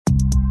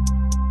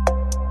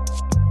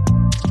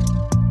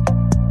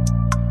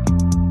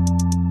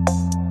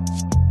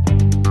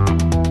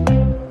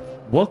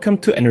Welcome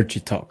to Energy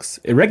Talks,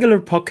 a regular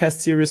podcast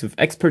series with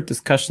expert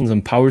discussions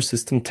on power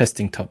system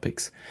testing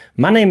topics.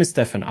 My name is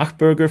Stefan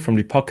Achberger from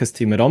the podcast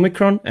team at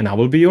Omicron, and I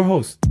will be your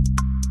host.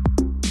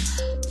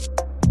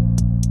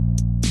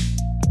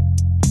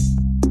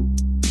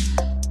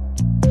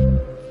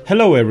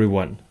 Hello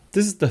everyone.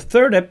 This is the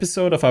third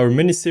episode of our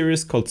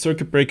mini-series called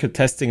Circuit Breaker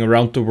Testing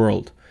Around the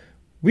World.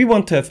 We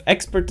want to have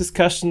expert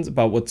discussions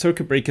about what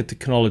circuit breaker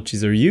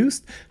technologies are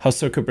used, how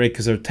circuit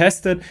breakers are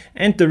tested,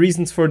 and the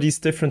reasons for these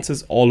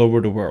differences all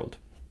over the world.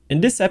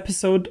 In this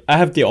episode, I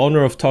have the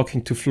honor of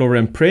talking to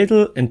Florian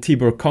Predel and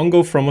Tibor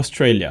Congo from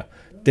Australia.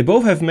 They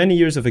both have many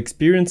years of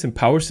experience in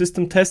power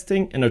system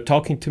testing and are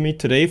talking to me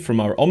today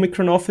from our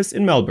Omicron office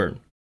in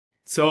Melbourne.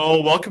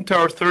 So welcome to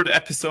our third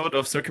episode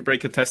of Circuit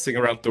Breaker Testing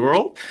Around the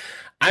World.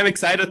 I'm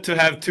excited to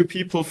have two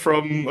people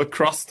from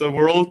across the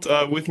world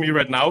with me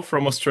right now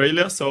from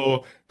Australia.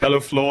 So hello,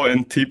 Flo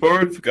and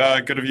Tibor.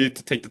 Good of you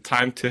to take the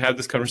time to have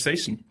this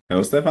conversation.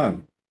 Hello,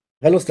 Stefan.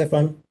 Hello,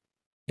 Stefan.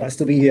 Nice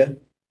to be here.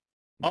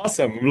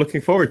 Awesome. I'm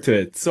looking forward to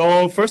it.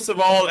 So first of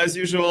all, as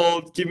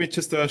usual, give me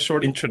just a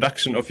short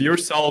introduction of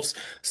yourselves.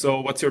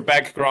 So what's your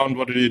background?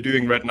 What are you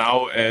doing right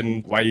now?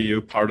 And why are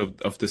you part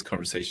of this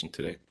conversation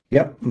today?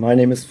 Yeah, my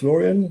name is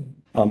Florian.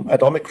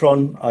 At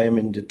Omicron, I am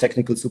in the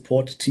technical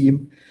support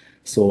team.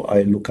 So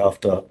I look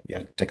after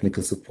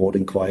technical support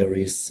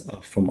inquiries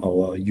from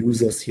our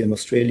users here in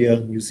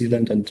Australia, New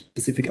Zealand, and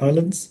Pacific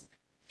Islands.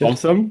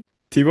 Awesome.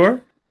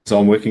 Tibor? So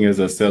I'm working as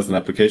a sales and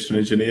application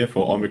engineer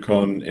for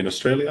Omicron in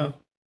Australia,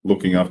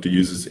 looking after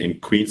users in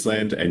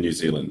Queensland and New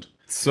Zealand.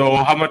 So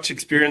how much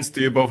experience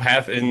do you both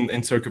have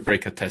in circuit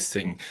breaker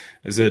testing?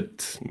 Is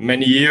it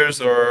many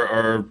years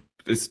or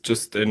is it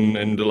just in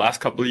the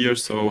last couple of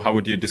years? So how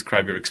would you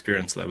describe your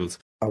experience levels?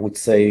 I would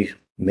say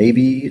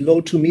maybe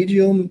low to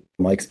medium.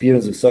 My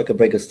experience with circuit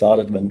breaker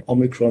started when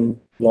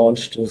Omicron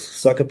launched the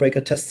circuit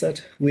breaker test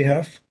set we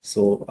have.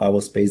 So I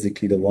was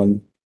basically the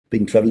one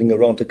being traveling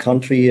around the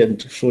country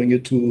and showing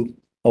it to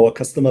our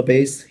customer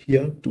base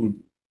here, do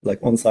like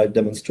on-site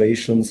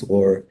demonstrations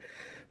or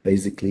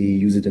basically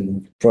use it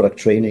in product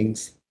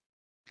trainings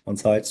on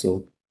site.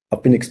 So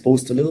I've been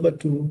exposed a little bit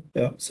to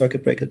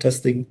circuit breaker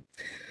testing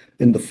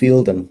in the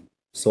field and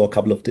saw a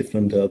couple of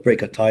different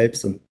breaker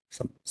types and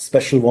some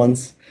special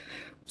ones.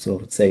 So I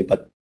would say,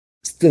 but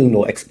still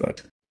no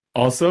expert.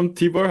 Awesome.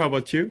 Tibor, how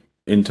about you?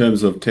 In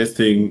terms of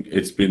testing,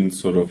 it's been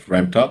sort of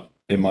ramped up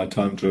in my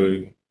time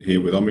during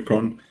here with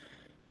Omicron.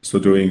 So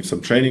doing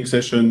some training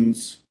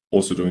sessions,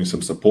 also doing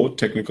some support,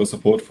 technical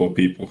support for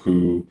people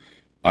who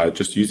are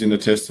just using the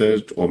test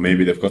set, or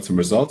maybe they've got some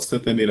results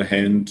that they need a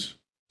hand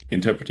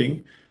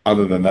interpreting.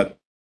 Other than that,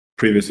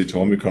 previously to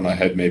Omicron, I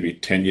had maybe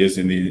 10 years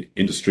in the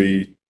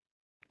industry,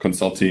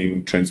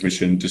 consulting,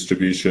 transmission,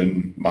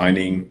 distribution,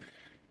 mining,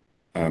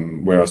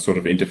 where I sort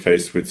of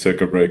interface with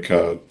circuit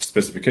breaker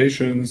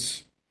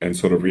specifications and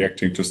sort of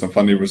reacting to some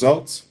funny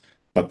results,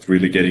 but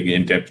really getting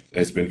in depth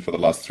has been for the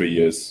last 3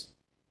 years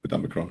with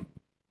Omicron.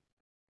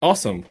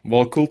 Awesome.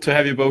 Well, cool to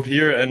have you both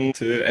here and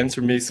to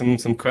answer me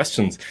some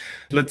questions.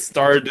 Let's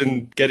start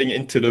in getting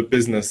into the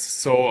business.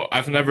 So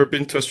I've never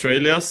been to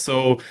Australia.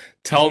 So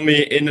tell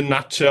me in a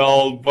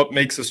nutshell, what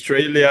makes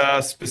Australia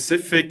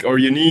specific or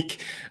unique,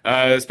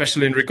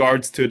 especially in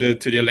regards to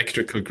the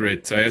electrical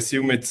grid. I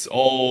assume it's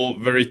all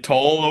very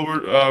tall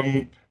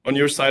over on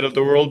your side of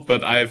the world,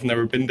 but I've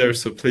never been there.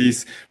 So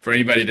please, for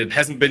anybody that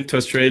hasn't been to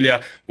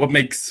Australia, what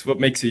makes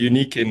it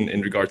unique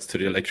in regards to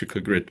the electrical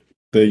grid?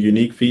 The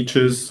unique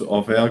features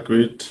of our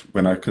grid,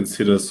 when I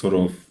consider sort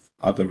of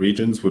other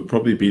regions, would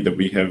probably be that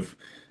we have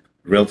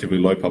relatively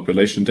low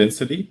population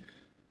density,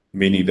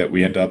 meaning that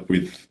we end up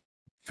with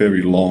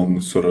very long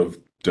sort of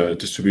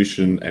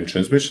distribution and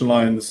transmission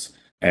lines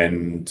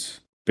and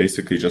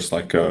basically just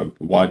like a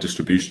wide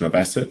distribution of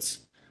assets.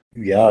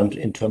 Yeah, and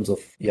in terms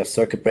of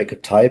circuit breaker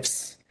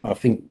types, I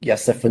think,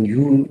 Stefan,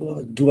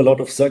 you do a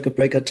lot of circuit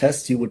breaker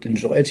tests. You would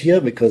enjoy it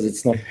here because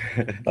it's not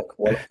like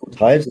one of the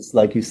types. It's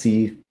like you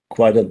see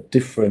quite a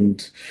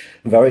different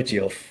variety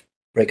of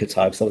breaker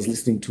types. I was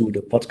listening to the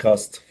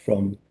podcast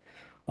from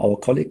our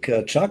colleague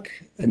Chuck,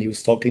 and he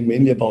was talking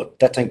mainly about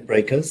dead tank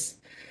breakers.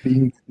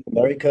 Being in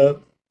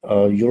America,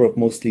 Europe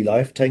mostly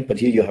live tank,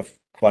 but here you have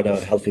quite a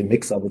healthy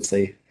mix, I would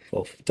say,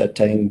 of dead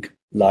tank,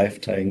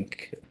 live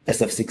tank,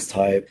 SF6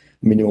 type,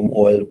 minimum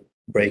oil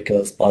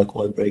breakers, bulk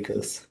oil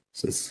breakers.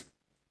 So it's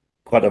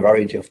quite a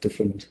variety of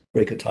different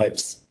breaker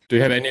types. Do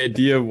you have any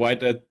idea why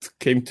that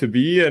came to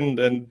be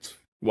and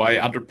why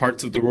other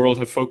parts of the world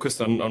have focused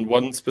on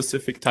one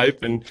specific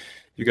type and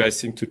you guys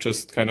seem to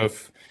just kind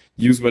of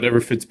use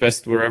whatever fits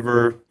best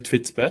wherever it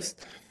fits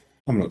best?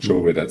 I'm not sure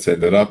where that's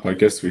ended up. I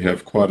guess we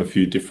have quite a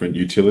few different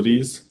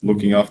utilities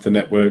looking after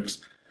networks.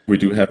 We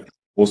do have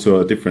also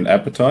a different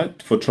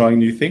appetite for trying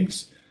new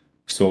things.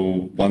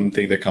 So one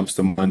thing that comes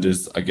to mind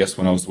is, I guess,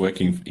 when I was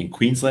working in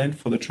Queensland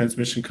for the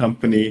transmission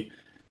company,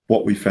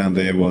 what we found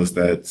there was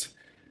that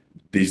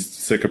these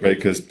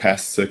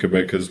past circuit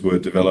breakers were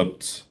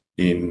developed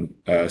in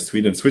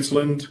Sweden,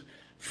 Switzerland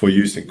for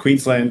use in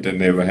Queensland,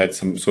 and they had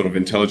some sort of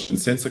intelligent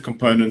sensor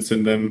components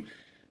in them.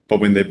 But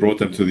when they brought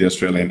them to the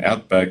Australian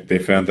outback, they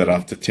found that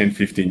after 10,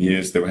 15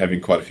 years, they were having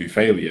quite a few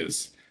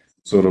failures.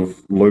 Sort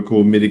of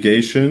local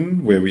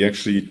mitigation, where we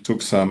actually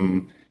took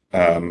some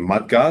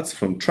mud guards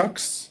from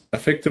trucks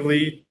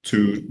effectively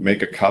to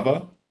make a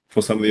cover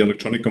for some of the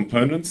electronic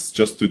components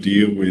just to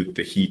deal with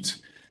the heat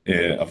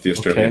of the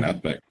Australian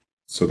outback.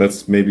 So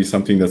that's maybe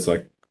something that's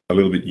like a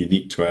little bit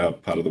unique to our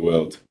part of the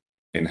world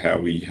in how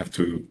we have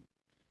to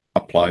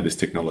apply this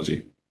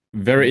technology.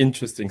 Very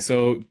interesting.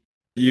 So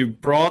you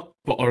brought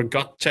or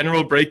got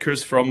general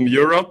breakers from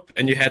Europe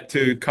and you had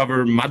to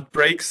cover mud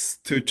breaks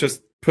to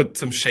just put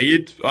some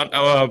shade on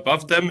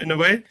above them in a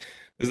way.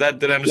 Did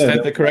I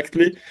understand that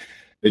correctly?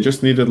 They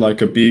just needed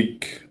like a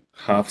big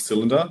half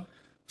cylinder.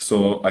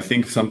 So I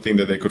think something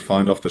that they could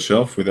find off the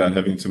shelf without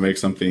having to make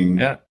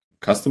something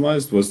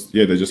customized was,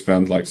 they just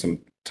found like some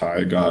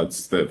tire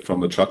guards that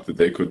from the truck that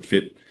they could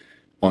fit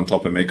on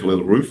top and make a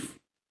little roof.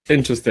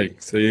 Interesting.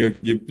 So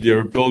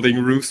you're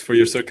building roofs for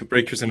your circuit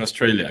breakers in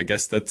Australia. I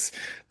guess that's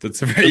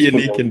very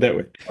unique in that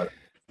way.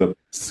 The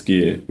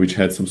skier, which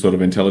had some sort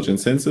of intelligent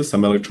sensors,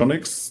 some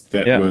electronics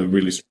that were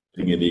really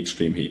struggling in the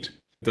extreme heat.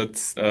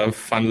 That's a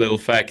fun little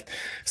fact.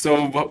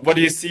 So what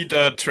do you see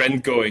the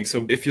trend going?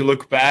 So if you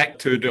look back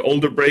to the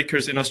older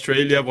breakers in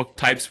Australia, what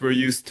types were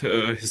used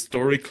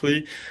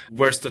historically?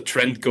 Where's the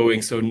trend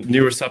going? So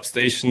newer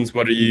substations,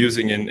 what are you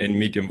using in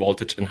medium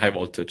voltage and high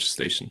voltage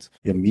stations?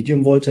 Yeah,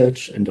 medium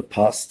voltage in the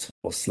past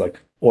was like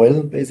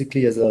oil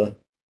basically as a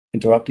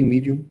interrupting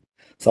medium.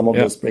 Some of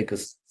those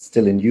breakers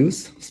still in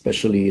use,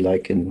 especially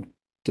like in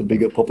the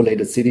bigger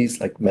populated cities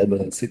like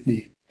Melbourne and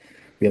Sydney.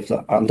 We have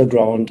the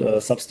underground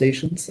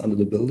substations under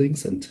the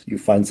buildings, and you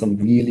find some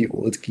really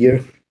old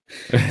gear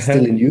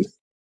still in use.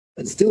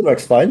 It still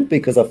works fine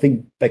because I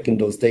think back in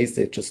those days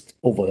they just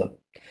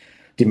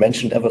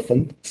over-dimensioned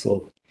everything.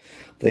 So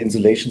the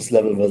insulations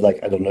level was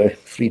like, I don't know,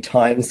 3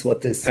 times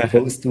what they're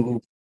supposed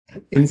to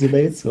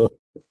insulate. So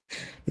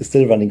it's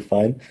still running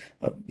fine.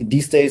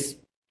 These days,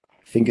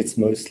 I think it's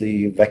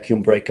mostly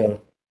vacuum breaker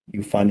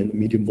you find in the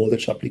medium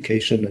voltage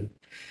application, and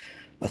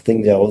I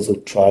think they're also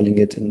trialing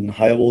it in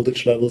higher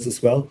voltage levels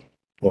as well,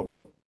 or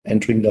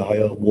entering the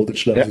higher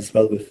voltage levels as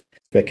well with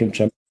vacuum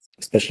chambers.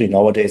 Especially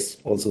nowadays,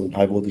 also in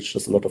high voltage,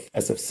 there's a lot of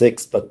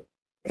SF6, but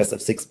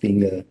SF6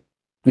 being a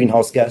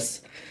greenhouse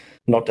gas,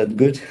 not that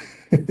good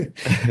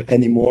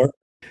anymore.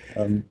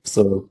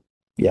 So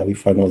yeah, we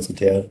find also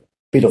there a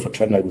bit of a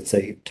trend, I would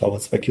say,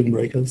 towards vacuum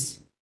breakers.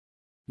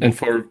 And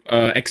for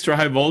extra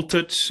high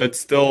voltage, it's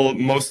still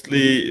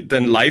mostly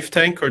then live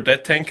tank or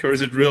dead tank, or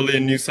is it really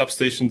in new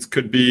substations?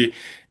 Could be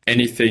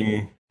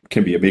anything.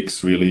 Can be a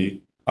mix,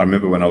 really. I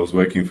remember when I was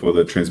working for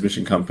the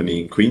transmission company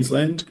in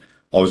Queensland,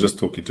 I was just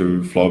talking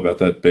to Flo about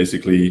that.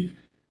 Basically,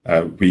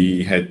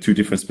 we had 2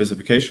 different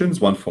specifications,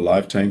 one for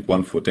live tank,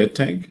 one for dead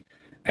tank.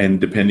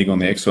 And depending on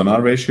the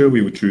X1R ratio,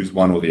 we would choose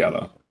one or the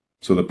other.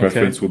 So the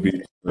preference would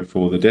be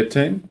for the dead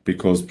tank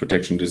because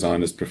protection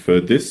designers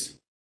preferred this.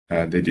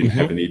 They didn't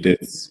have any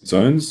dead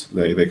zones.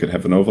 They could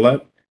have an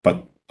overlap,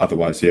 but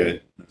otherwise,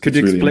 Could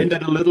you explain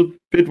that a little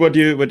bit? What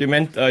you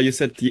meant? You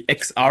said the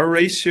XR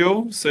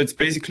ratio. So it's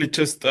basically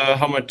just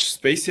how much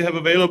space you have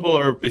available,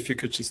 or if you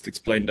could just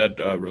explain that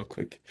real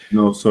quick.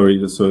 No,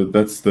 sorry. So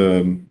that's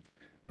the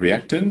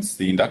reactance,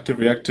 the inductive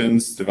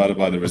reactance divided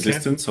by the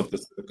resistance of the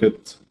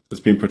circuit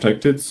that's been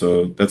protected.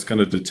 So that's going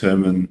to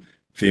determine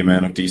the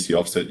amount of DC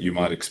offset you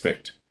might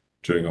expect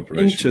during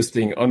operation.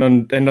 Interesting.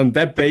 And on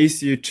that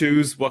base, you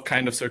choose what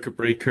kind of circuit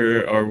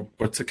breaker or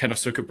what's the kind of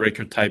circuit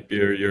breaker type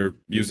you're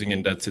using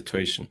in that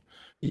situation.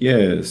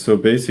 Yeah, so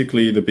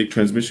basically the big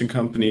transmission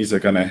companies are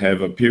going to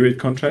have a period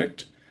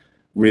contract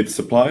with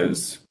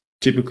suppliers,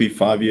 typically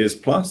 5 years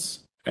plus.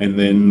 And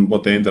then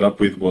what they ended up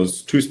with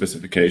was 2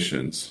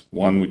 specifications.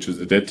 One, which is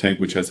the dead tank,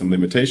 which has some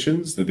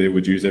limitations that they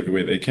would use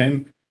everywhere they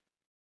can.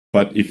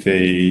 But if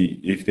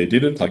they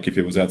didn't, like if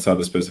it was outside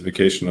the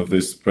specification of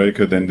this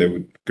breaker, then they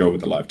would go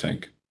with the live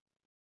tank.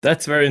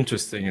 That's very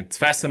interesting. It's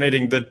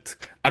fascinating that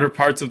other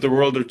parts of the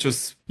world are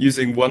just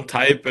using one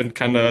type and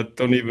kind of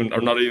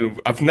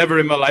I've never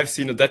in my life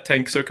seen a dead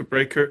tank circuit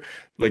breaker.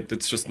 Like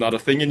that's just not a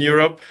thing in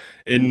Europe.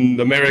 In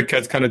America,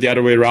 it's kind of the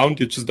other way around.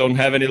 You just don't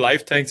have any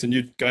live tanks and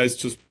you guys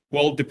just,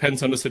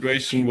 depends on the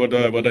situation, what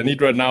I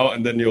need right now,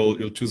 and then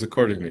you'll choose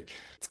accordingly.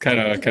 It's kind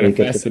of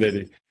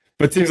fascinating.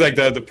 But it seems like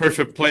the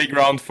perfect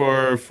playground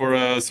for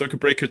a circuit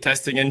breaker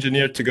testing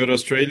engineer to go to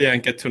Australia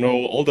and get to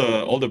know all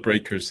the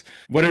breakers.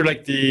 What are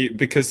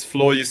because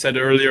Flo, you said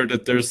earlier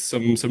that there's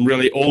some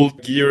really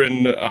old gear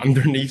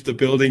underneath the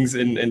buildings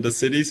in the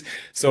cities.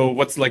 So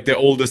what's like the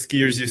oldest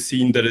gears you've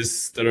seen that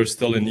are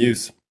still in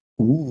use?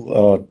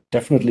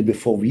 Definitely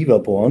before we were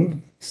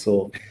born.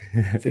 So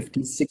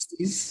 50s,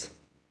 60s,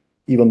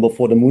 even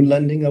before the moon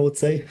landing, I would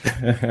say.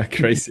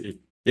 Crazy.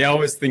 Yeah, I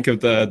always think of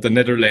the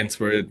Netherlands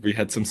where we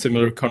had some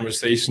similar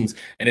conversations,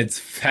 and it's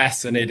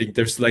fascinating.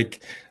 There's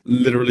like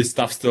literally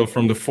stuff still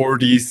from the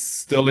 40s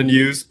still in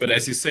use, but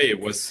as you say, it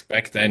was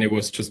back then. It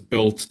was just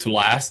built to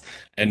last,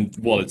 and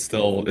it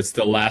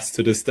still lasts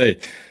to this day.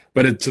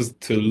 But it just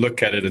to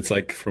look at it, it's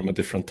like from a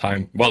different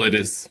time. Well, it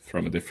is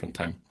from a different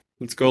time.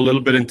 Let's go a little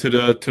bit into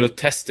the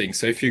testing.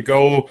 So if you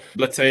go,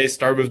 let's say,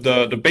 start with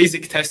the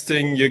basic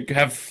testing, you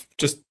have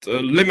just a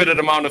limited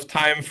amount of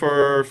time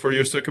for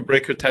your circuit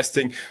breaker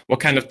testing. What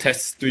kind of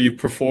tests do you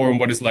perform?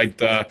 What is like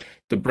the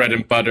bread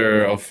and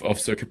butter of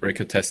circuit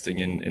breaker testing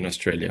in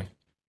Australia?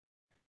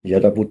 Yeah,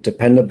 that would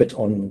depend a bit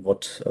on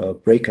what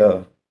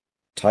breaker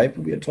type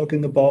we are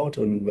talking about,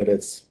 and whether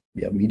it's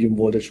medium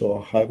voltage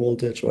or high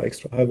voltage or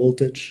extra high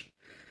voltage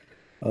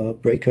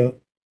breaker.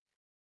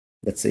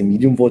 Let's say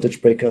medium voltage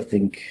breaker,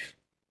 think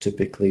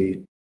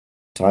typically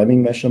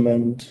timing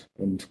measurement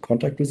and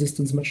contact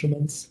resistance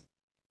measurements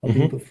are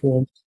being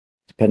performed.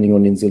 Depending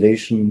on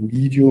insulation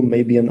medium,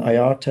 maybe an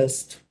IR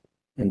test,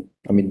 and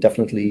I mean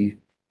definitely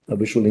a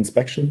visual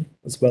inspection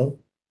as well.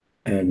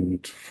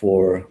 And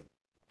for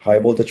high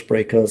voltage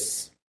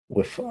breakers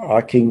with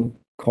arcing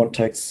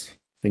contacts,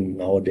 I think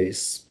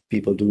nowadays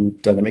people do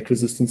dynamic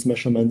resistance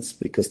measurements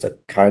because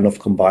that kind of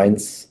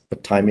combines a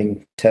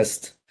timing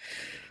test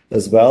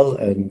as well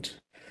and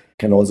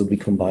can also be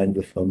combined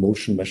with a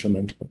motion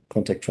measurement,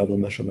 contact travel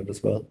measurement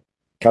as well.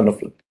 Kind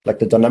of like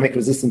the dynamic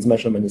resistance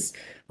measurement is,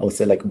 I would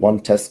say, like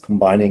one test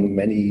combining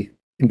many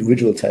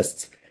individual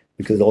tests,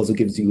 because it also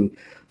gives you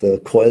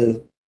the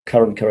coil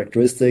current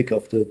characteristic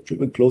of the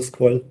triple closed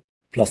coil,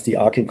 plus the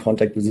arcing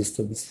contact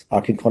resistance,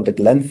 arcing contact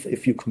length,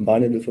 if you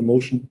combine it with a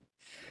motion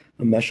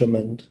a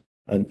measurement,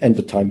 and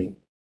the timing.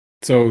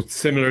 So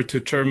similar to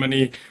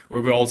Germany,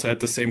 where we also had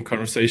the same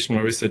conversation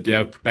where we said,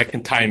 yeah, back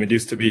in time, it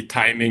used to be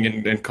timing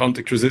and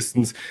contact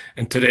resistance.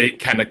 And today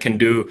kind of can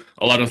do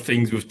a lot of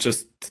things with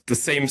just the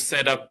same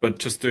setup, but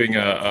just doing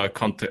a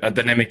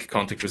dynamic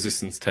contact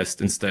resistance test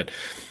instead.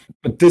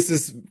 But this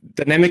is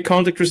dynamic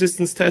contact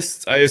resistance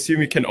tests. I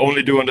assume you can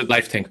only do on the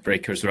live tank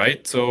breakers,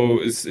 right? So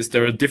is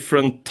there a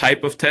different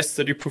type of test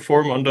that you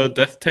perform on the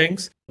death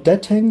tanks?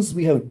 Dead tanks,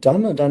 we have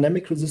done a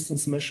dynamic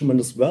resistance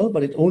measurement as well,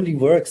 but it only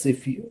works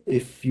if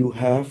you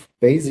have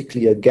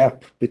basically a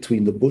gap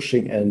between the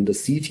bushing and the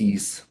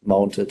CTs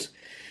mounted.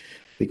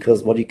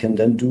 Because what you can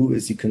then do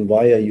is you can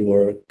wire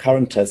your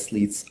current test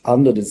leads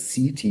under the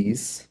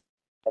CTs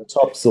on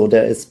top. So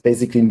there is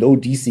basically no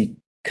DC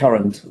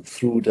current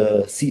through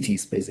the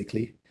CTs,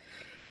 basically,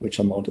 which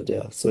are mounted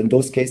there. So in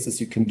those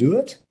cases, you can do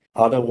it.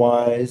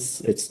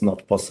 Otherwise, it's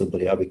not possible,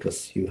 yeah,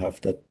 because you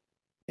have that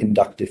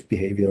inductive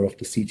behavior of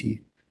the CT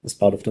as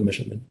part of the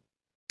measurement.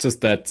 Just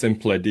that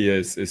simple idea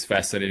is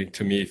fascinating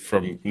to me,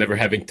 from never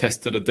having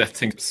tested a death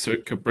tank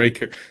circuit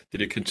breaker, that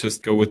you can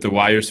just go with the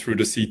wires through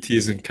the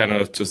CTs and kind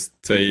of just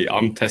say,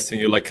 I'm testing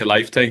you like a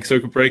live tank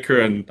circuit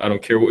breaker and I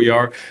don't care what you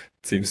are. It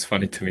seems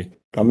funny to me.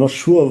 I'm not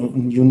sure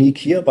unique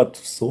here, but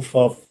so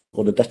far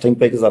for the death tank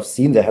breakers I've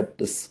seen, they had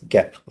this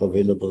gap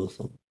available.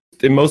 So.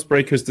 In most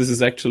breakers, this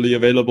is actually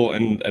available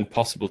and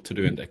possible to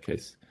do in that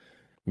case.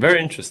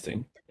 Very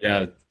interesting.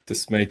 Yeah.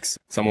 This makes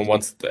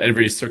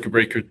every circuit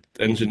breaker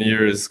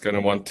engineer is going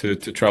to want to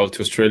travel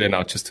to Australia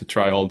now just to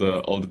try all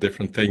the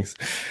different things.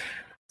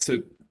 So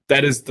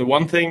that is the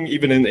one thing.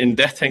 Even in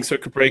death tank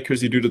circuit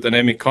breakers, you do the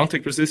dynamic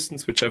contact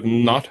resistance, which I've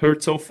not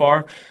heard so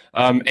far.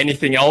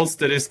 Anything else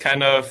that is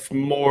kind of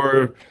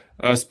more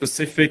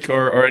specific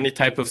or any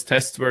type of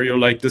test where you're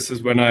like, this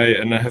is when I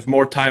have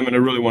more time and I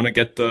really want to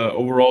get the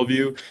overall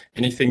view?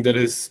 Anything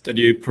that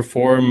you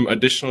perform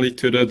additionally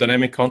to the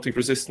dynamic contact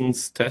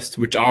resistance test,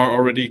 which are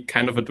already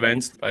kind of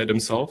advanced by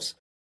themselves?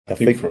 I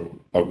think for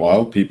a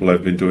while people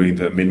have been doing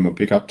the minimum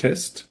pickup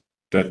test.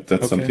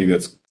 That's something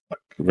that's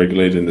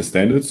regulated in the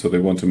standards, so they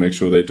want to make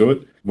sure they do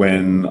it.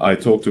 When I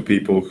talk to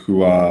people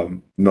who are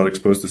not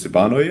exposed to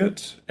Cibano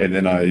yet, and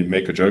then I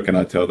make a joke and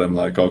I tell them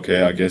like,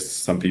 okay, I guess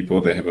some people,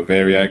 they have a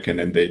variac and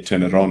then they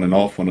turn it on and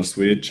off on a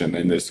switch and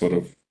then they sort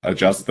of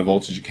adjust the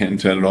voltage again,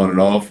 turn it on and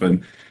off,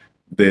 and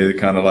they're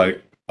kind of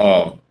like,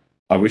 oh,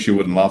 I wish you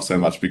wouldn't laugh so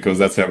much because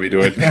that's how we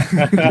do it.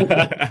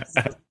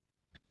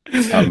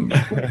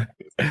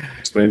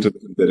 Explain to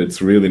them that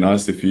it's really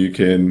nice if you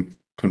can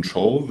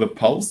control the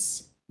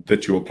pulse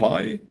that you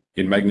apply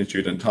in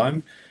magnitude and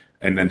time,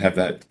 and then have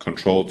that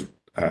controlled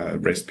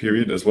rest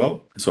period as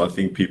well. So I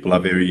think people are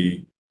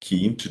very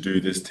keen to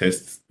do this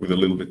test with a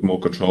little bit more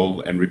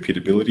control and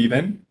repeatability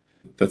then.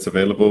 That's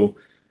available.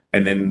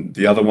 And then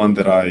the other one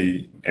that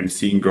I am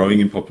seeing growing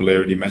in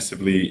popularity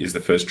massively is the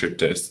first trip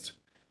test.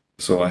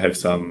 So I have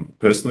some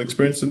personal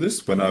experience in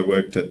this. When I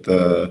worked at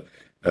the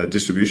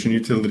distribution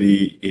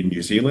utility in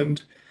New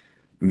Zealand,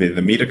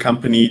 the meter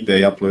company,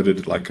 they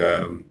uploaded like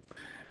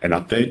an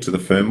update to the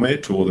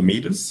firmware to all the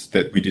meters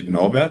that we didn't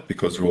know about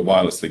because they're all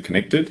wirelessly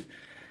connected.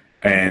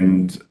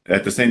 And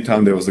at the same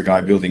time, there was a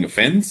guy building a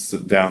fence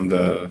down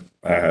the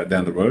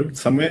road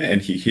somewhere,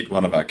 and he hit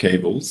one of our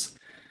cables.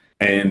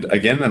 And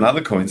again, another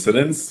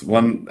coincidence,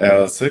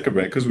 our circuit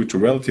breakers, which were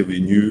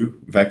relatively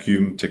new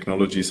vacuum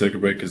technology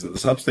circuit breakers at the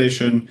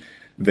substation,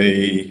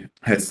 they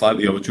had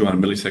slightly over 200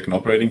 millisecond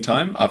operating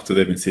time after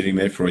they've been sitting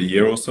there for a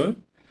year or so.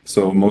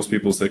 So most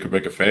people's circuit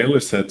breaker fail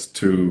is set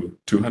to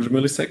 200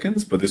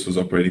 milliseconds, but this was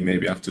operating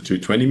maybe after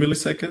 220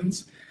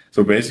 milliseconds.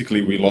 So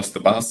basically we lost the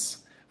bus.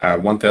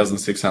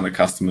 1,600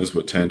 customers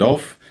were turned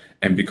off.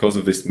 And because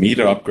of this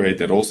meter upgrade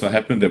that also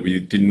happened that we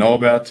didn't know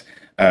about,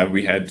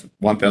 we had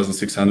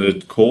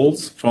 1,600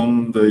 calls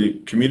from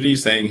the community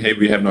saying, hey,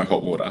 we have no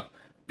hot water.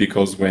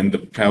 Because when the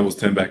power was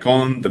turned back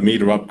on, the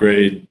meter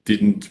upgrade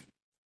didn't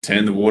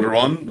turn the water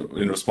on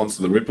in response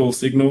to the ripple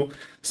signal.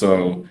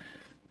 So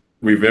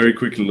we very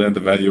quickly learned the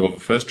value of a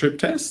first trip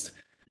test.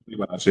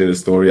 When I share the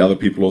story, other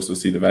people also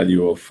see the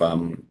value of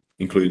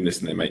including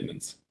this in their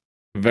maintenance.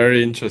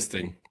 Very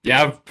interesting.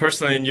 Yeah,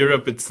 personally in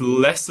Europe, it's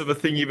less of a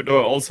thing, even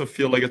though I also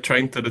feel like a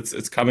trend that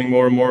it's coming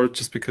more and more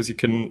just because you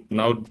can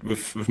now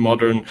with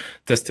modern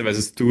test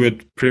devices do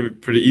it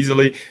pretty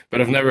easily. But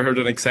I've never heard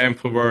an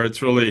example where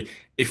it's really,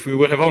 if we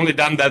would have only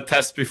done that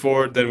test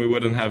before, then we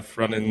wouldn't have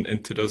run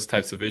into those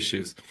types of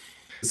issues.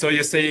 So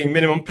you're saying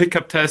minimum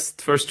pickup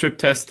test, first trip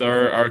test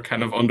are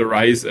kind of on the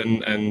rise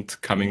and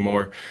coming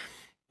more.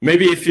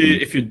 Maybe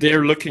if you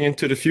dare looking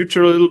into the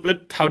future a little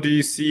bit, where do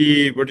you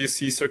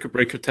see circuit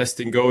breaker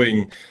testing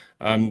going?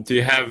 Do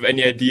you have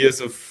any ideas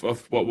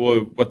of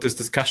what this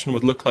discussion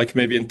would look like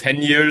maybe in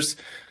 10 years?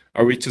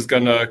 Are we just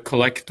gonna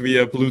collect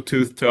via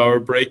Bluetooth to our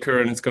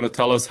breaker and it's gonna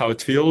tell us how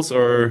it feels,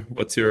 or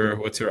what's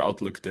your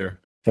outlook there?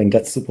 I think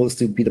that's supposed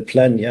to be the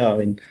plan. Yeah, I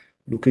mean,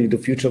 looking at the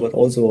future, but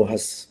also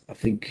has, I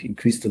think,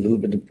 increased a little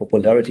bit in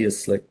popularity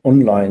is like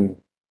online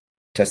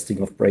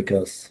testing of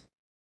breakers,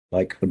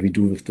 like what we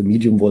do with the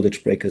medium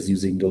voltage breakers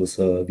using those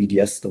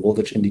VDS, the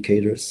voltage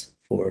indicators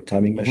for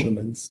timing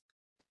measurements.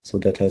 So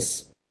that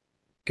has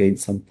gained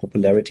some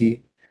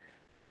popularity.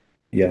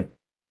 Yeah,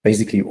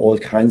 basically all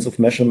kinds of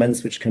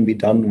measurements which can be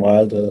done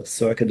while the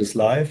circuit is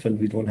live and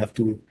we don't have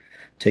to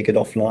take it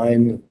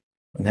offline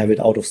and have it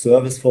out of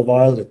service for a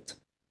while. That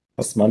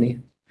costs money.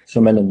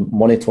 Measurement and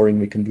monitoring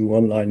we can do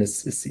online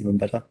is even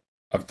better.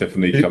 I've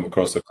definitely come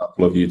across a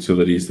couple of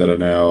utilities that are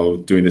now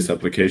doing this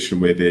application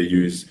where they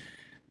use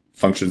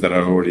functions that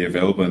are already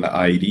available in the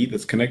IED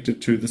that's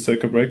connected to the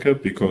circuit breaker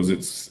because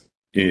it's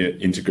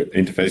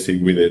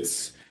interfacing with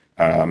its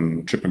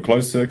trip and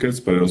close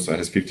circuits, but it also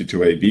has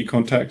 52 AB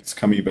contacts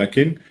coming back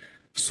in.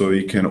 So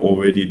you can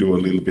already do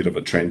a little bit of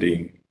a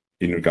trending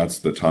in regards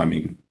to the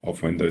timing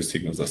of when those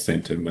signals are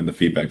sent and when the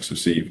feedback's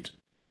received.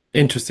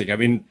 Interesting. I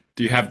mean,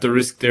 do you have the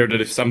risk there that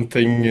if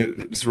something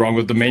is wrong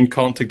with the main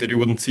contact that you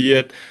wouldn't see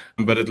it,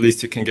 but at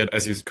least you can get,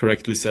 as you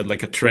correctly said,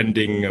 like a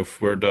trending of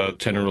where the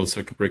general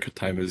circuit breaker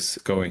time is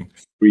going?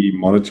 Free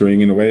monitoring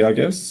in a way, I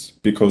guess,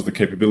 because the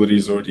capability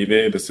is already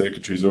there, the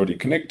circuitry is already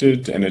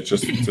connected, and it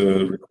just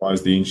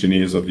requires the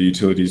engineers of the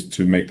utilities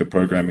to make the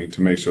programming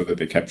to make sure that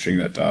they're capturing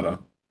that data.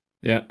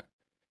 Yeah.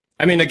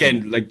 I mean,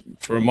 again, like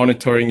for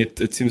monitoring,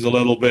 it seems a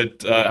little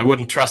bit, I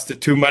wouldn't trust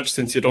it too much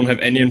since you don't have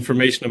any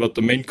information about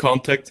the main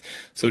contact.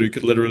 So they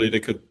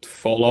could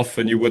fall off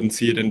and you wouldn't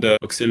see it in the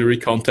auxiliary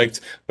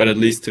contacts, but at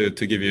least to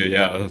give you,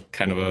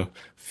 kind of a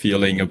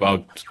feeling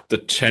about the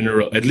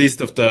general, at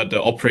least of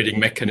the operating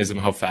mechanism,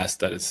 how fast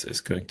that is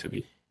going to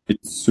be.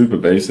 It's super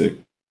basic,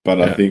 but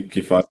I Yeah. think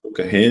if I look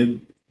ahead,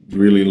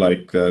 really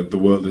like the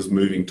world is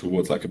moving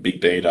towards like a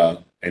big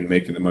data and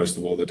making the most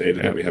of all the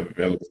data that we have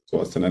available to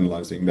us and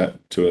analyzing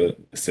that to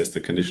assess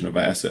the condition of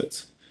our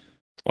assets.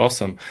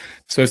 Awesome.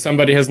 So if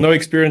somebody has no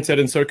experience yet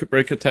in circuit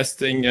breaker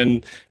testing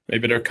and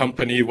maybe their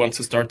company wants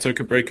to start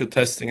circuit breaker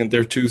testing and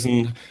they're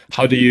choosing,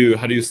 how do you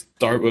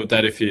start with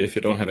that if you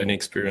don't have any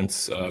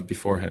experience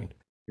beforehand?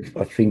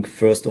 I think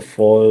first of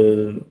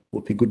all, it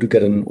would be good to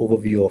get an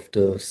overview of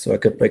the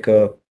circuit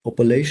breaker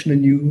population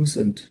in use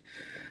and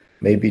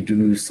maybe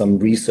do some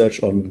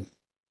research on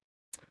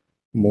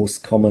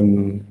most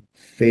common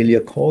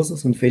failure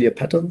causes and failure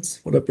patterns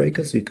for the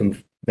breaker. So you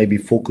can maybe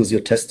focus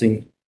your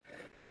testing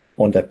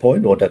on that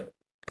point or that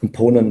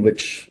component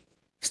which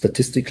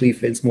statistically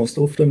fails most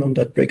often on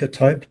that breaker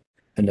type.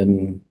 And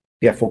then,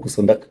 focus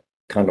on that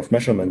kind of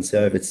measurements.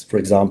 If it's, for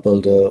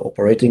example, the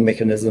operating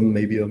mechanism,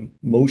 maybe a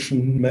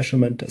motion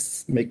measurement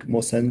does make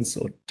more sense,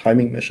 or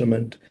timing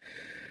measurement.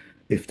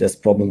 If there's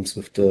problems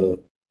with the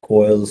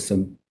coils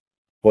and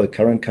coil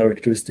current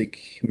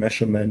characteristic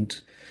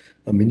measurement,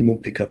 a minimum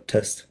pickup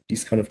test,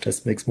 these kind of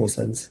tests makes more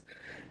sense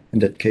in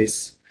that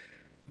case.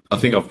 I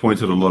think I've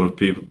pointed a lot of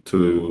people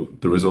to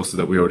the resources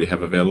that we already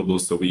have available.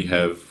 So we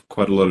have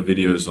quite a lot of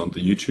videos on the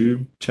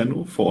YouTube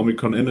channel for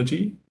Omicron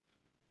Energy.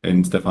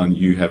 And Stefan,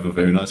 you have a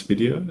very nice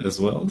video as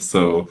well.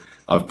 So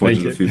I've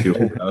pointed a few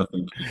people that I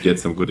think you get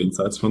some good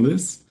insights from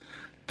this.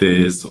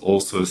 There's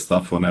also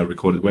stuff on our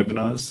recorded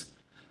webinars.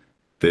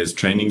 There's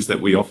trainings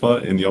that we offer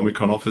in the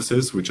Omicron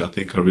offices, which I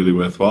think are really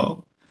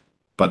worthwhile.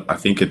 But I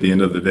think at the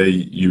end of the day,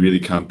 you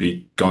really can't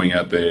be going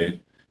out there,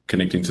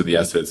 connecting to the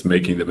assets,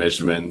 making the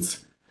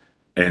measurements,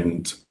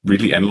 and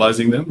really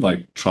analyzing them.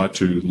 Like try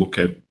to look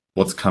at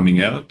what's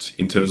coming out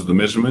in terms of the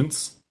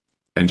measurements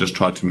and just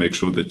try to make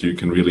sure that you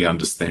can really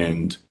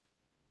understand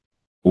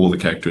all the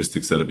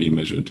characteristics that are being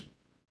measured.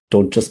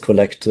 Don't just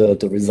collect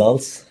the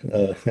results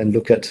and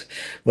look at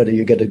whether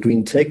you get a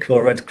green tick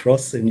or red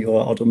cross in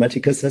your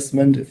automatic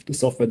assessment. If the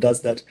software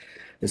does that,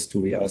 is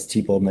to, as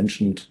Tibor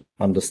mentioned,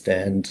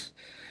 understand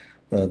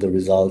the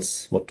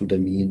results. What do they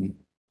mean?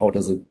 How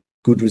does a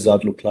good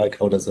result look like?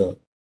 How does a,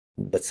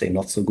 let's say,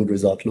 not so good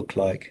result look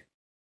like?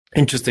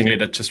 Interestingly,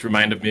 that just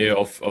reminded me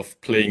of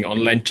playing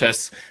online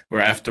chess,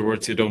 where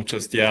afterwards you don't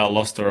just, I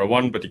lost or I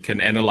won, but you can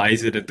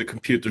analyze it and the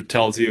computer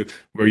tells you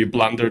where you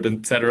blundered,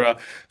 etc.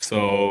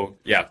 So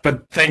yeah,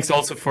 but thanks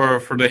also for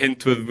the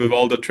hint with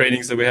all the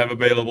trainings that we have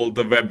available,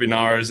 the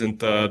webinars and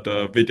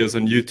the videos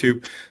on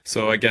YouTube.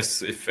 So I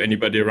guess if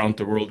anybody around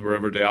the world,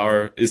 wherever they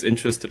are, is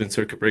interested in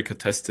circuit breaker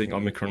testing,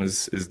 Omicron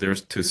is there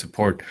to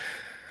support.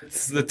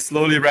 Let's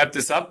slowly wrap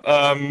this up.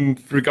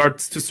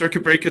 Regards to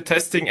circuit breaker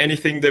testing,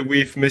 anything that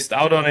we've missed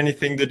out on,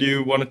 anything that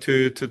you wanted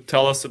to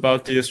tell us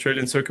about the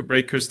Australian circuit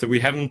breakers that we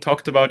haven't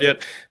talked about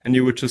yet, and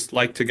you would just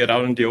like to get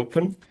out in the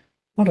open?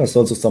 Well, there's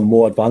also some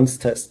more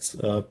advanced tests.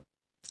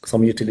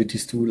 Some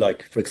utilities do,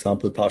 like, for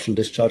example, partial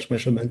discharge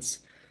measurements.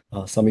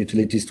 Some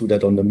utilities do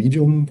that on the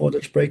medium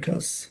voltage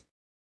breakers,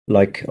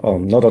 like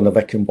not on the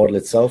vacuum bottle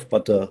itself,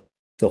 but the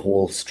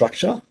whole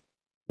structure,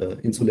 the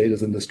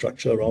insulators in the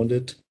structure around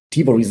it.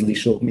 Tibor recently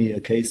showed me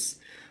a case.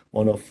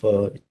 One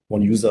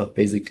user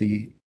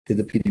basically did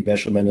a PD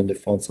measurement and they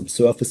found some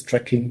surface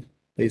tracking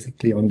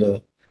basically on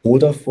the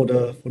holder for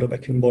the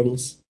vacuum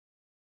bottles.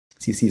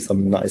 So you see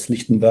some nice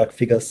Lichtenberg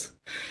figures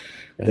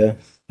there.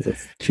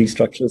 That's tree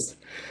structures.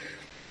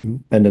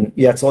 And then,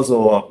 it's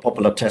also a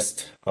popular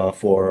test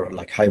for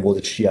like high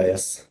voltage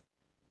GIS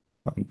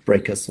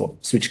breakers or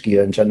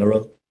switchgear in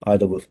general,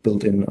 either with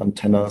built-in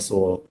antennas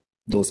or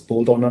those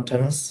bolt-on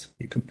antennas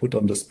you can put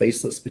on the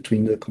spaces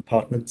between the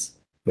compartments,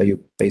 where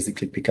you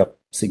basically pick up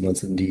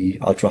signals in the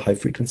ultra high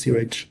frequency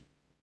range.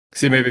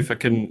 See, maybe if I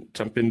can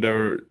jump in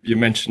there, you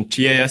mentioned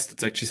GIS.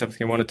 That's actually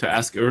something I wanted to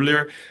ask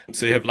earlier.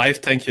 So you have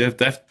live tank, you have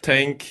depth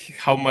tank.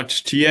 How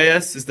much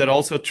GIS? Is that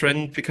also a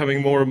trend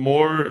becoming more and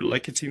more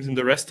like it seems in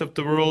the rest of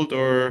the world?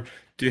 Or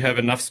do you have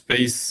enough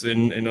space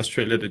in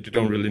Australia that you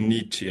don't really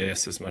need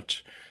GIS as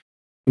much?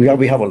 We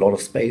have a lot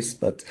of space,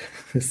 but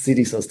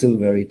cities are still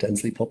very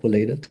densely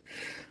populated.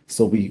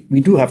 So we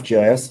do have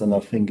GIS, and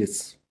I think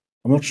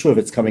I'm not sure if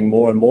it's coming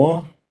more and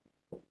more,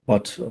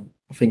 but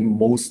I think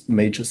most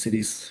major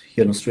cities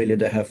here in Australia,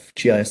 they have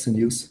GIS in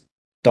use,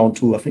 down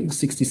to, I think,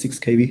 66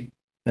 kV,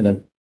 and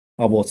then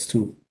upwards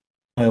to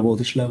higher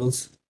voltage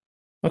levels.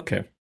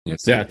 Okay.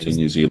 Yes. Yeah. In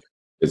New Zealand,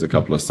 there's a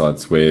couple of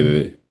sites where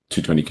the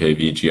 220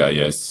 kV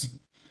GIS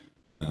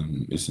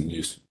is in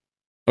use.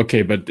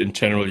 Okay, but in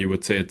general, you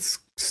would say it's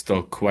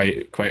still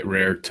quite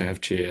rare to have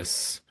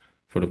GIS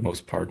for the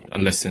most part,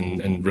 unless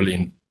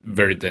in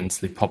very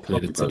densely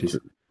populated cities.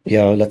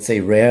 Yeah, let's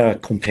say rare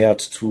compared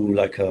to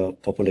like a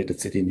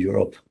populated city in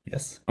Europe.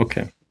 Yes.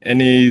 Okay.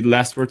 Any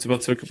last words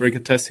about circuit breaker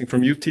testing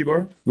from you,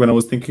 Tibor? When I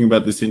was thinking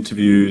about this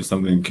interview,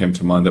 something came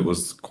to mind that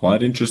was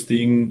quite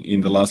interesting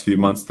in the last few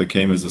months that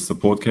came as a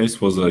support case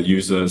was a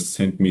user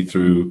sent me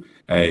through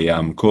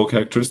a core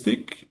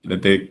characteristic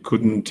that they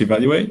couldn't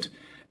evaluate.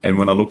 And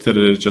when I looked at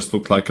it, it just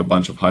looked like a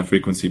bunch of high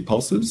frequency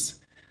pulses.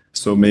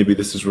 So maybe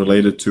this is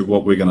related to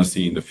what we're going to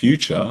see in the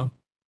future,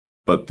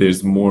 but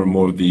there's more and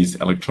more of these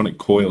electronic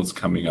coils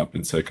coming up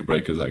in circuit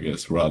breakers, I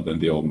guess, rather than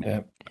the old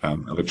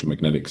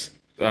electromagnetics.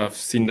 I've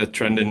seen that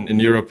trend in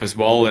Europe as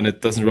well, and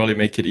it doesn't really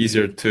make it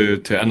easier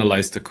to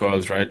analyze the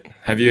coils, right?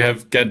 Have you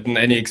gotten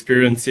any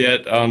experience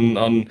yet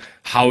on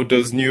how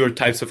those newer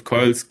types of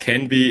coils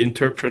can be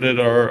interpreted,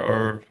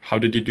 or how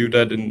did you do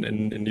that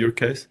in your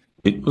case?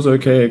 It was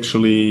okay,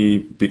 actually,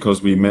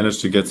 because we managed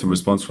to get some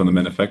response from the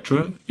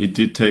manufacturer. It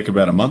did take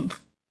about a month,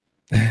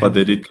 but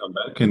they did come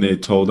back and they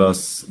told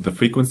us the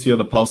frequency of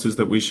the pulses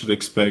that we should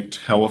expect,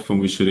 how often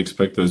we should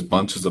expect those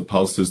bunches of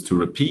pulses to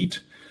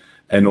repeat,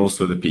 and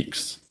also the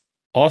peaks.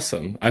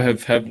 Awesome. I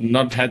have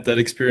not had that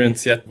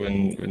experience yet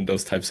when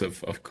those types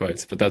of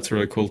coils, but that's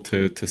really cool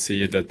to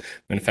see that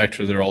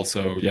manufacturers are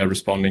also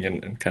responding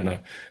and kind of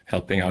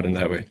helping out in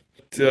that way.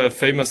 The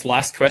famous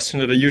last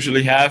question that I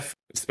usually have,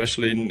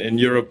 especially in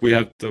Europe, we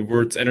have the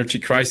words energy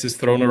crisis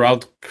thrown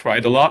around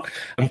quite a lot.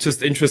 I'm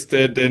just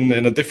interested in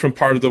a different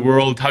part of the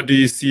world. How do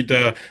you see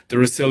the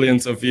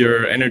resilience of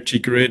your energy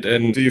grid?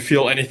 And do you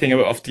feel anything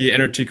of the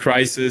energy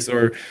crisis,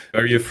 or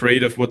are you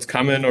afraid of what's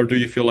coming? Or do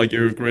you feel like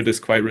your grid is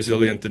quite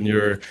resilient and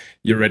you're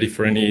ready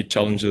for any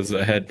challenges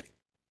ahead?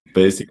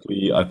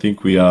 Basically, I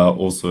think we are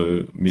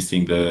also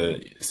missing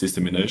the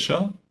system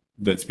inertia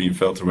that's been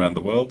felt around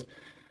the world.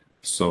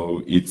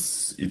 So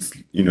it's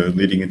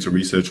leading into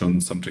research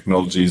on some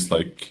technologies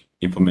like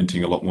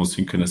implementing a lot more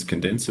synchronous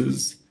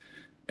condensers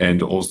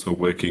and also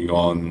working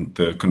on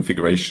the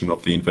configuration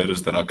of the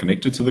inverters that are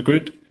connected to the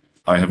grid.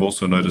 I have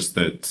also noticed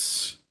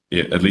that,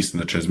 at least in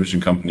the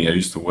transmission company I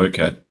used to work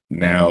at,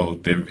 now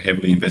they're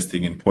heavily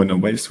investing in point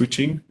and wave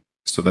switching.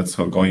 So that's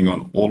going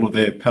on all of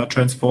their power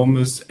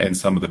transformers and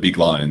some of the big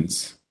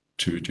lines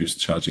to reduce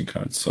charging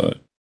currents. So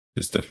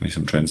there's definitely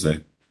some trends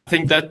there. I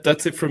think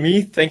that's it for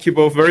me. Thank you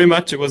both very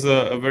much. It was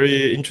a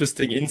very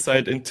interesting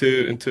insight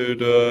into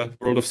the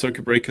world of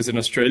circuit breakers in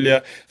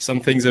Australia. Some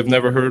things I've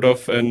never heard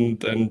of and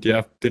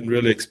didn't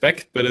really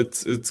expect, but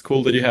it's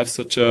cool that you have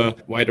such a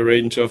wider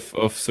range of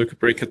circuit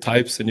breaker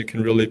types and you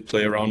can really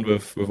play around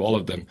with all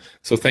of them.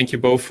 So thank you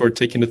both for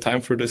taking the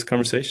time for this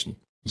conversation.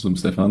 Awesome,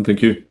 Stefan.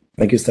 Thank you.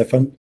 Thank you,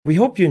 Stefan. We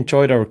hope you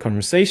enjoyed our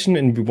conversation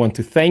and we want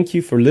to thank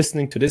you for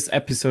listening to this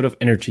episode of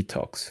Energy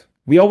Talks.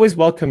 We always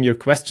welcome your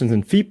questions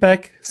and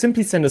feedback.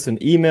 Simply send us an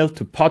email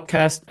to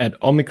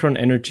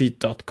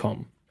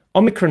podcast@omicronenergy.com.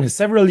 Omicron has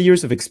several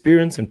years of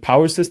experience in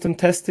power system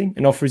testing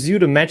and offers you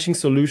the matching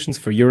solutions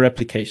for your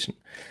application.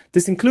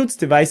 This includes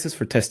devices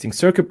for testing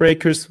circuit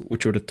breakers,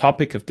 which are the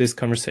topic of this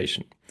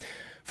conversation.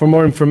 For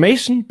more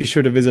information, be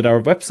sure to visit our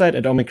website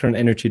at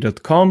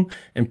omicronenergy.com,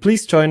 and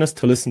please join us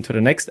to listen to the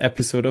next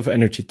episode of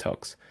Energy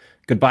Talks.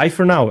 Goodbye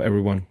for now,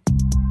 everyone.